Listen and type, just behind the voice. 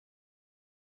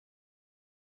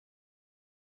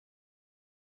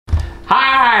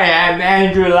Hi, I'm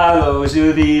Andrew Lalo,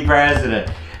 the president.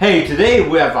 Hey, today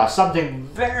we have something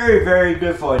very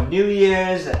good for New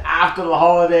Year's and after the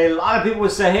holiday. A lot of people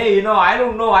would say, hey, you know, I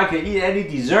don't know I can eat any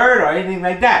dessert or anything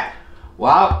like that.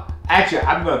 Well, actually,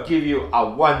 I'm going to give you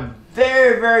one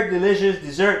very delicious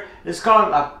dessert. It's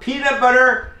called a peanut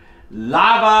butter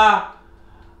lava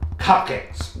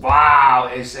cupcakes. Wow,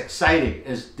 it's exciting.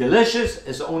 It's delicious.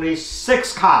 It's only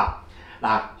 6 carb.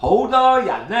 嗱，好多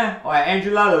人咧，我係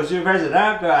Angela 老師 president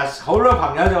啦，佢話好多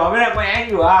朋友就話俾你，喂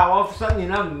Andrew 啊，我新年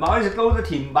啦唔可以食到好多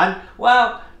甜品。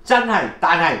Well， 真係，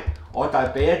但係我就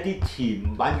俾一啲甜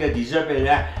品嘅 dessert 俾你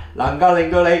咧，能夠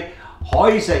令到你可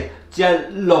以食只係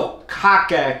6克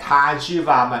嘅碳水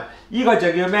化合物。呢個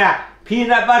就叫咩啊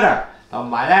 ？peanut butter 同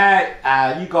埋咧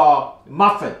呢個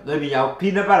muffin 裏邊有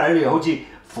peanut butter 裏邊好似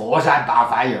火山爆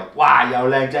發一樣，哇！又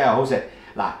靚仔又好食。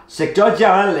嗱，食咗之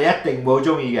後咧，你一定會好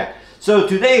中意嘅。So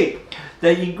today, the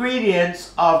ingredients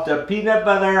of the peanut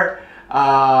butter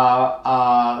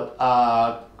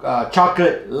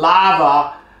chocolate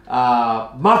lava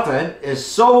muffin is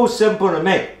so simple to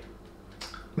make.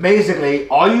 Basically,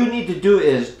 all you need to do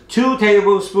is 2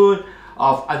 tablespoons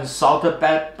of unsalted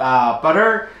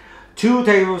butter, 2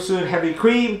 tablespoons heavy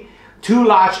cream, 2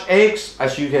 large eggs,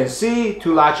 as you can see,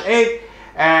 2 large eggs,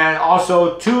 and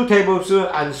also 2 tablespoons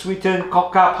unsweetened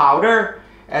cocoa powder,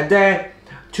 and then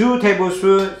 2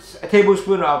 tablespoons of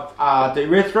the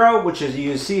erythritol, which is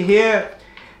you see here,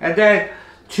 and then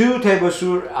 2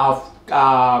 tablespoons of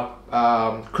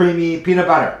creamy peanut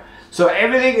butter. So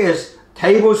everything is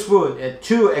tablespoon and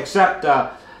 2 except the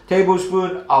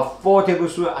tablespoon of 4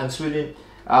 tablespoons unsweetened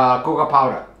cocoa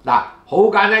powder. 嗱，好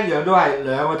簡單，一樣都係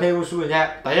2個 tablespoon 啫。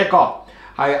第一個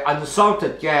係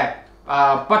unsalted 嘅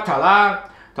butter 啦，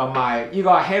同埋呢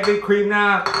個 heavy cream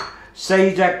啦。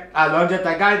2隻大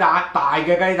雞蛋，大嘅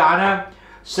雞蛋啦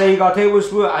，4個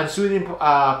tablespoon unsweetened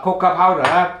cocoa powder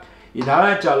啦，然後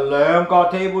咧就2個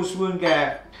tablespoon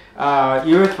嘅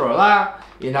erythritol 啦，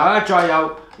然後咧再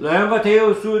有2個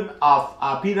tablespoon of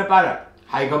peanut butter，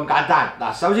 係咁簡單。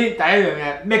嗱，首先第一樣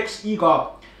嘢 mix 呢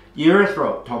個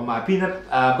erythritol 同埋 peanut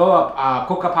嗰個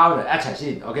cocoa powder 一齊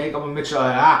先 ，OK， 咁我 mix 落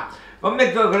去啊。咁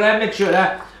mix 咗佢咧 ，make sure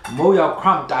咧唔好有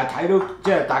crumb， 但係睇到即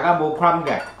係大家冇 crumb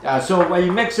嘅。So when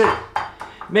you mix it,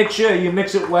 make sure you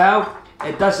mix it well.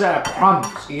 It doesn't have crumbs.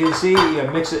 You can see you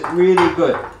mix it really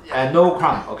good and no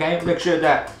crumb. Okay, make sure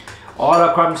that all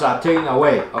the crumbs are taken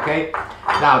away. Okay.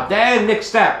 Now then, next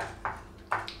step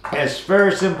is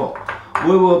very simple.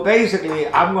 We will basically,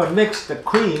 I'm going to mix the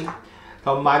cream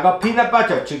同埋個 peanut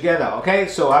butter together. Okay,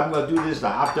 so I'm going to do this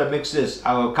now. After I mix this,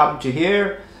 I will come to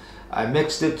here. I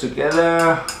mixed it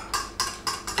together.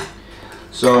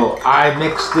 So I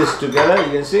mixed this together.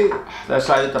 You can see that's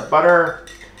how the butter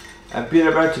and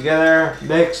peanut butter together.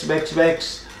 Mix.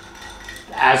 That's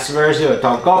very simple.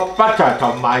 同個 butter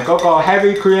同埋嗰個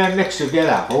heavy cream mix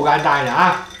together， 好簡單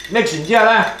啊！mix 完之後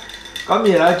咧，咁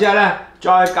然後之後咧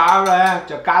再搞咧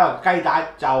就加落雞蛋，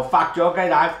就發咗雞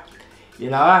蛋，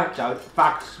然後咧就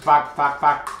發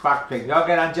平咗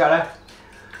雞蛋之後咧。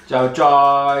就再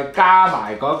加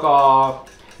埋嗰個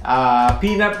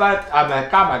peanut butter 唔係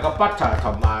加埋個 butter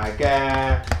同埋嘅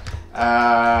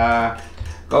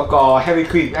嗰個 heavy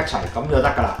cream 一齊咁就得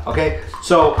㗎啦。Okay,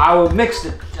 so I will mix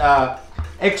the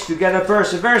eggs together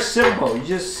first. It's very simple. You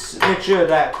just make sure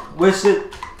that whisk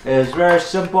is very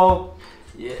simple.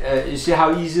 You see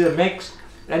how easy to mix,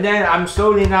 and then I'm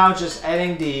slowly now just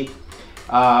adding the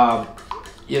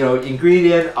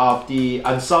ingredient of the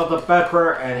unsalted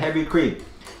pepper and heavy cream.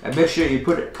 And make sure you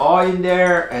put it all in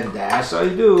there, and that's all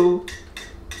you do.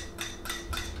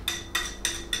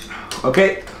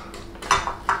 Okay.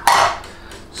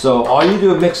 So all you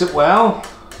do is mix it well,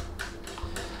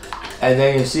 and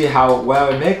then you see how well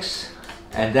it mixes,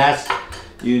 and that's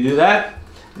you do that.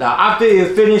 Now after you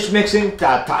finish mixing，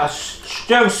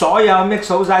 將所有 mix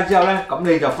好晒之後咧，咁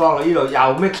你就放落呢度又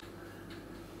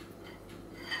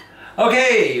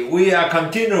mix。Okay, we are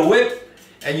continue to whip.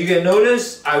 And you can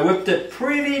notice I whipped it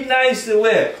pretty nice to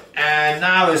whip, and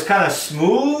now it's kind of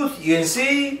smooth. You can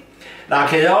see. 嗱，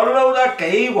其實我撈得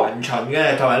幾勻循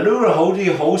嘅，同埋撈到好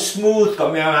似好 smooth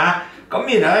咁樣啊。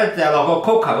咁然後咧就落個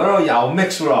cooker 嗰度又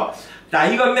mix 喎。但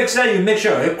係呢個 mix 咧要 make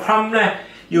sure 啲 crumb 咧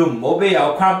要唔好俾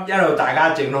有 crumb， 一路大家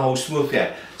整到好 smooth 嘅。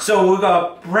So we're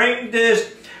gonna bring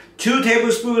this 2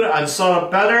 tablespoons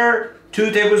unsalted butter,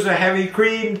 2 tablespoons heavy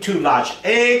cream, 2 large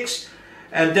eggs,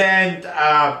 and then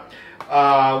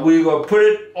we will put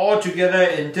it all together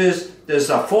in this. There's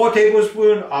 4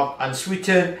 tablespoons of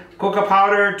unsweetened cocoa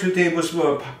powder, 2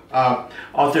 tablespoons of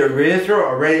the erythritol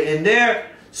already in there.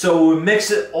 So we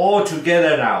mix it all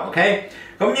together now, okay?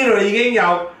 咁呢度已經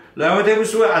有2個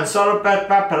tablespoon unsalted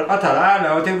butter 啦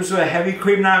，2個 tablespoon heavy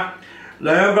cream 啦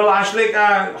，2個 large leek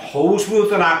啊，好 smooth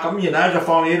㗎啦。咁然後就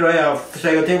放你呢度有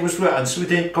4個 tablespoon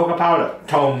unsweetened cocoa powder，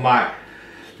 同埋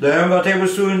2個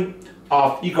tablespoon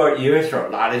of 呢個 erythritol。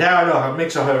嗱，你睇下度係 mix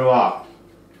上去咯喎。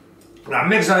嗱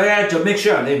mix 上去咧，就 make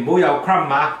sure 你唔好有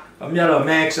crumb 啊。咁一路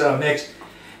mix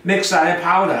晒啲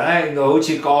powder 咧，令到好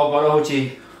似個個都好似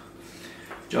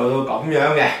做到咁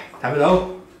樣嘅，睇唔到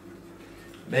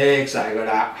 ？mix 晒佢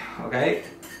啦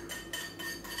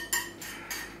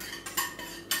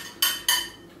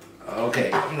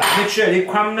 ，OK。OK， 咁嗱 make sure 啲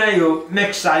crumb 咧要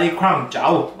mix 晒啲 crumb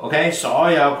走 ，OK，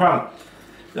 所有 crumb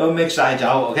都 mix 晒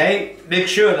走 ，OK。Make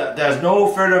sure that there's no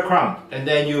further crumb, and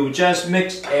then you just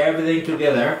mix everything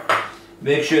together.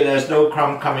 Make sure there's no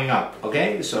crumb coming up,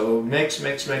 okay? So mix.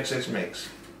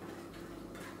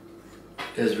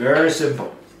 It's very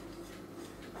simple.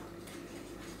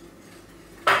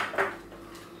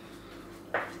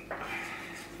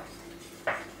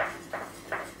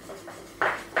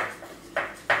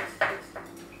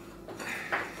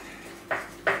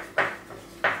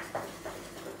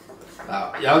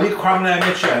 Now, 有啲 crumb 咧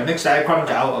make sure mix 晒 crumb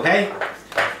走 ，okay?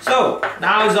 So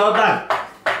now it's all done,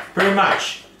 pretty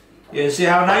much. You can see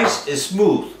how nice? It's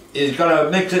smooth. It's gonna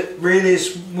mix it really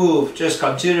smooth. Just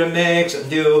continue to mix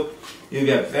until you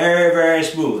get very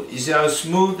smooth. You see how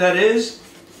smooth that is?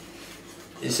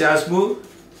 You see how smooth?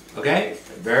 Okay?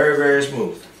 Very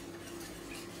smooth.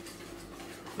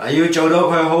 嗱，要做到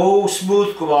佢好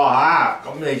smooth 嘅喎嚇，咁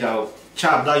你就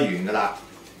差唔多完㗎啦。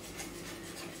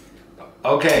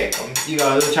OK， 咁呢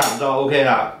個都差唔多 OK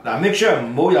啦。嗱 ，make sure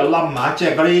唔好有冧啊，即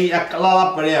係嗰啲一粒粒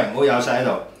嗰啲唔好有晒喺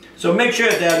度。So make sure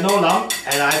there are no lump,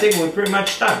 and I think we're pretty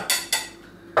much done.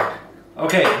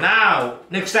 Okay, now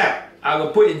next step, I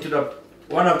will put into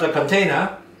one of the container，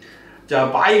 就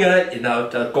擺嘅咧，然後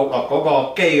就焗落嗰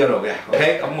個機嗰度嘅。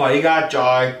OK， 咁我依家再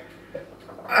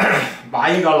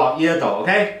擺呢個落呢一度。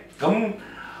OK， 咁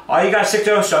我依家熄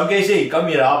咗相機先，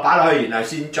咁然後我擺落去，然後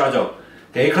先再做。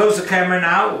Okay, close the camera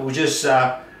now. We'll just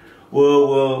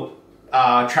we'll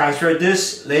transfer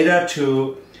this later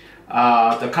to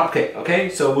the cupcake. Okay,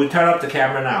 so we'll turn off the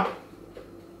camera now.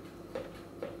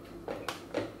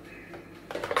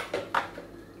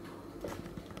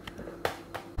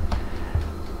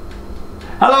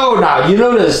 Hello. Now you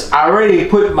notice I already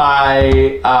put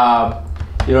my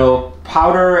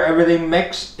powder everything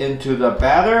mix into the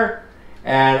batter,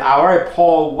 and I already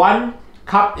pour 1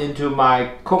 cup into my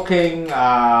cooking,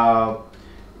 my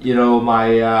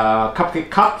cupcake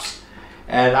cups,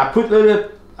 and I put a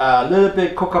little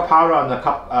bit cocoa powder on the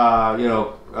cup,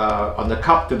 on the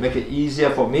cup to make it easier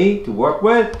for me to work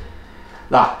with.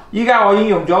 嗱，依家我已經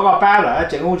用咗個 batter 咧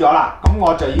整好咗啦，咁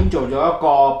我就已經做咗一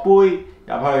個杯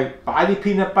入去，擺啲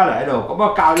peanut butter 喺度。咁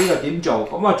我教呢個點做，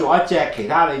咁我做一隻，其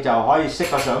他你就可以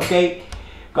熄個相機。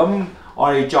咁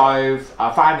我哋再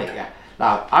翻嚟嘅。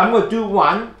Now, I'm going to do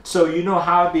one so you know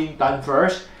how it's being done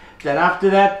first. Then after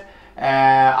that,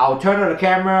 I'll turn on the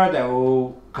camera, then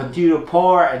we'll continue to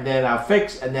pour, and then I'll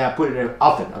fix, and then I'll put it in the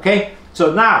oven, okay?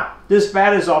 So now, this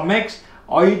batter is all mixed.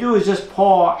 All you do is just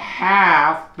pour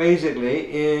half, basically,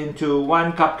 into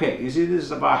 1 cupcake. You see this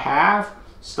is about half.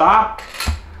 Stop.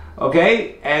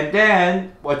 Okay? And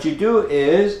then, what you do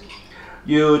is,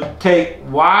 you take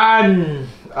 1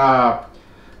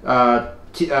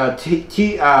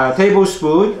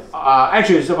 tablespoon,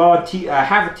 actually it's about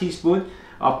half a teaspoon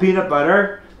of peanut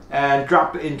butter, and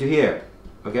drop it into here.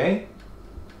 Okay?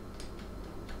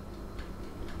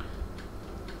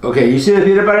 Okay, you see the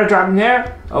peanut butter drop in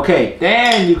there? Okay,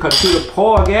 then you continue to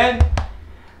pour again.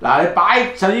 嗱，你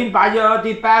首先擺咗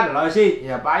啲 batter 落去先，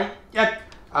然後擺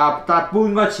半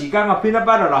個匙羹嘅 peanut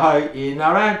butter 落去，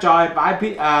然後咧再擺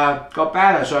個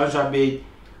batter 上面。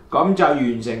咁就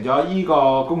完成咗依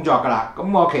個工作㗎啦。咁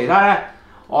我其他咧，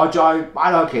我再擺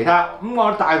落去其他，咁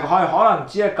我大概可能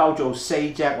只係夠做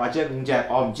4隻或者5隻，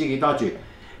我唔知幾多住。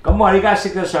咁我依家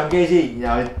熄咗相機先，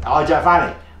然後我再翻嚟。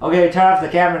Okay, turn off the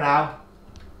camera now.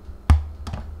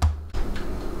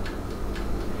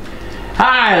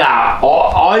 Hi 嗱，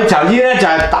我頭先咧就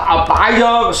係擺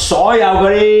咗所有嗰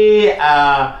啲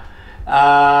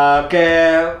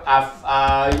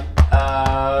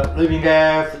裏面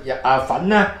嘅粉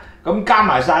咧。咁加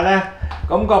埋晒咧，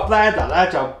咁個 batter 咧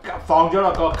就放咗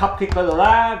落個 cupcake 嗰度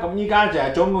啦。咁依家就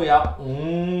係總共有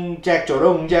5隻做到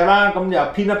5隻啦。咁就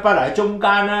peanut butter 喺中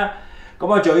間啦。咁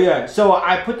我做一樣。So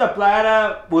I put the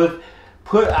batter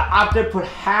after put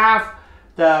half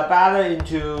the batter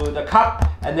into the cup,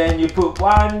 and then you put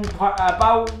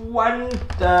about 1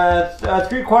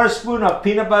 3/4 spoon of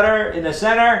peanut butter in the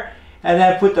center, and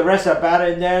then put the rest of the batter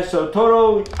in there. So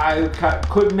total, I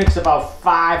could mix about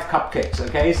 5 cupcakes.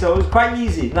 Okay, so it's quite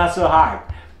easy, not so hard.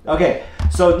 Okay,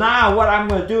 so now what I'm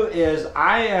going to do is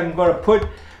I am going to put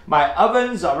my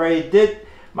ovens already put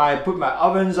my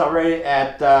ovens already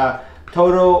at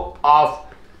total of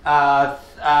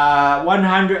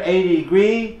 180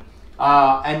 degree,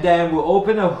 and then we'll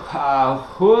open the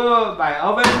hood my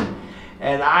oven,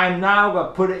 and I'm now going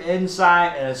to put it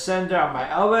inside in the center of my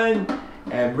oven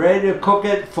and ready to cook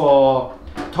it for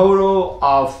total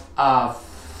of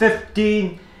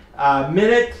 15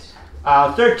 minutes,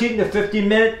 13 to 15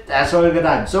 minutes. That's all we're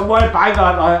done. So 我哋擺個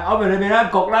落去 oven 裏面啦，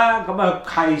焗啦，咁啊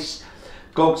係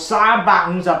焗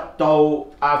350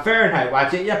度Fahrenheit 或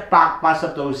者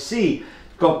180度 C，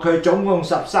 焗佢總共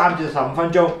13至15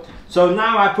分鐘。So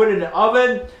now I put it in the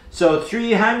oven. So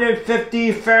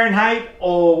 350 Fahrenheit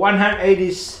or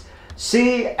 180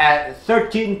 C at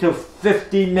 13 to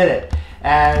 15 minutes.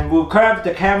 And we'll cut up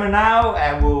the camera now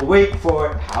and we'll wait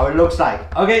for how it looks like.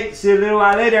 Okay, see you a little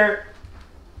while later.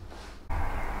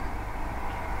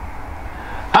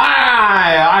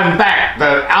 Hi, I'm back.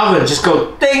 The oven just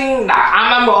go ding. 嗱，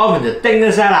啱啱個 oven 就叮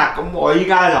一聲啦。咁我依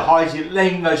家就開始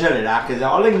拎佢出嚟啦。其實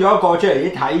我拎咗一個出嚟，已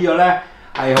經睇咗咧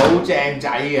係好正仔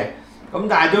嘅。咁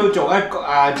但係都做一個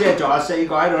即係做下4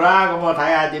個喺度啦。咁我睇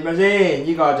下點樣先。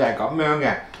呢個就係咁樣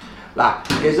嘅。嗱，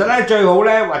其實咧最好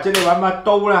咧，或者你揾把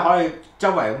刀咧，可以周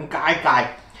圍咁界，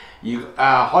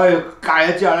可以界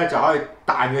咗之後咧就可以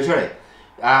彈佢出嚟。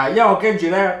因為我驚住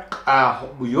咧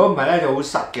如果唔係咧就好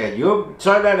實嘅。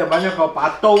所以咧你揾一個把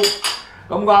刀，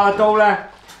咁把刀咧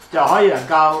就可以能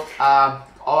夠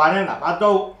我話咧嗱把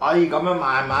刀可以咁樣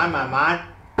慢慢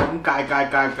咁界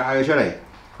佢出嚟，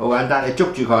好簡單。你捉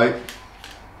住佢，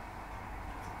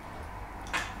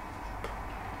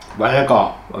揾一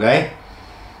個 ，OK。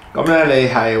咁咧你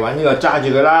係揾呢個揸住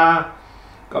佢啦，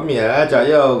咁然後咧就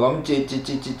一路咁截，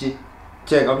即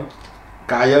係咁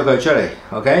界咗佢出嚟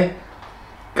 ，OK。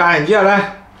界完之後咧，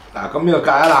嗱咁呢個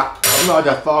界咗啦，咁我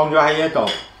就放咗喺呢度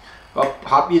個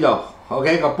盒呢度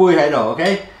 ，OK 個杯喺度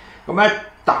 ，OK。咁一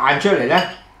彈出嚟咧，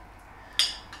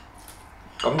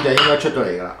咁就應該出到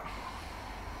嚟㗎啦。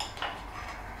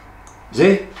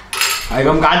See？ 係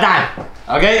咁簡單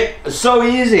 ，OK，so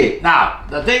easy. Now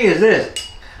the thing is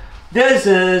this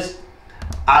is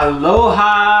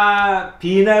Aloha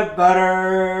peanut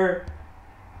butter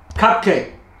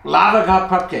cupcake, lava cup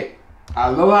cupcake.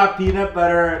 Aloha peanut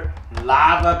butter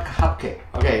lava cupcake.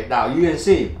 Okay, now you can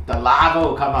see the lava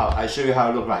will come out. I show you how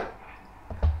it look like.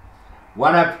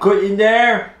 When I put in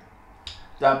there,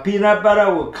 the peanut butter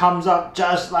will comes up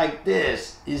just like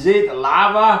this. You see the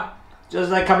lava just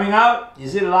like coming out? You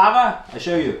see the lava? I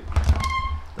show you.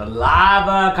 The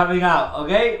lava coming out,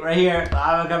 okay? Right here,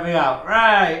 lava coming out.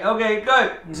 Right, okay,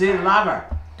 good. You see the lava.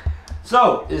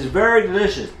 So, it's very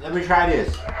delicious. Let me try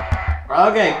this.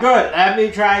 Okay, good. Let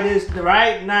me try this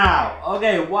right now.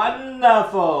 Okay,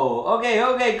 wonderful.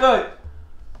 Okay, good.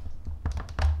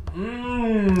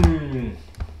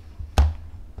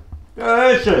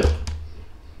 Delicious.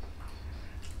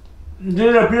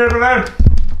 This peanut butter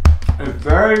is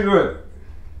very good.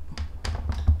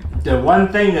 The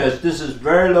one thing is this is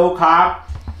very low carb.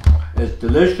 It's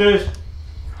delicious.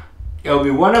 It'll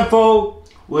be wonderful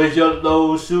with your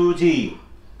low su tea.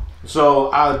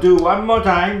 So I'll do one more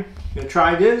time. You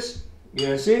try this. You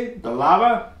can see the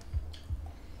lava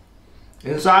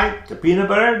inside the peanut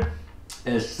butter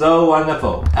is so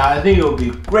wonderful. I think it will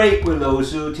be great with low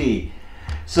su tea.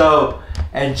 So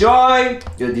enjoy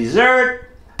your dessert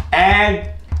and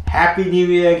Happy New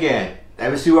Year again.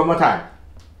 Let me see one more time.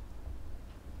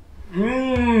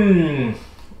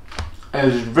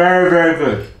 It's very, very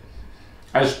good.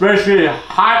 Especially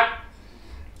hot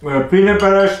when the peanut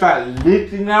butter starts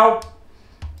leaking out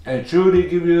and truly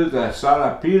give you the sort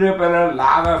of peanut butter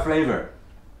lava flavor.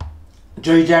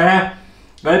 最正咧，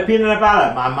嗰啲 peanut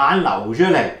butter 慢慢流出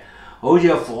嚟，好似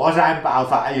個火山爆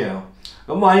發一樣。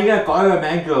咁我應該改個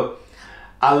名叫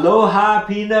Aloha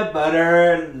Peanut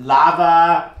Butter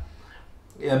Lava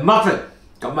Muffin。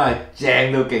咁啊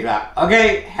正到極啦。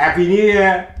Okay, Happy New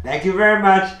Year! Thank you very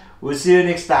much. We'll see you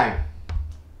next time.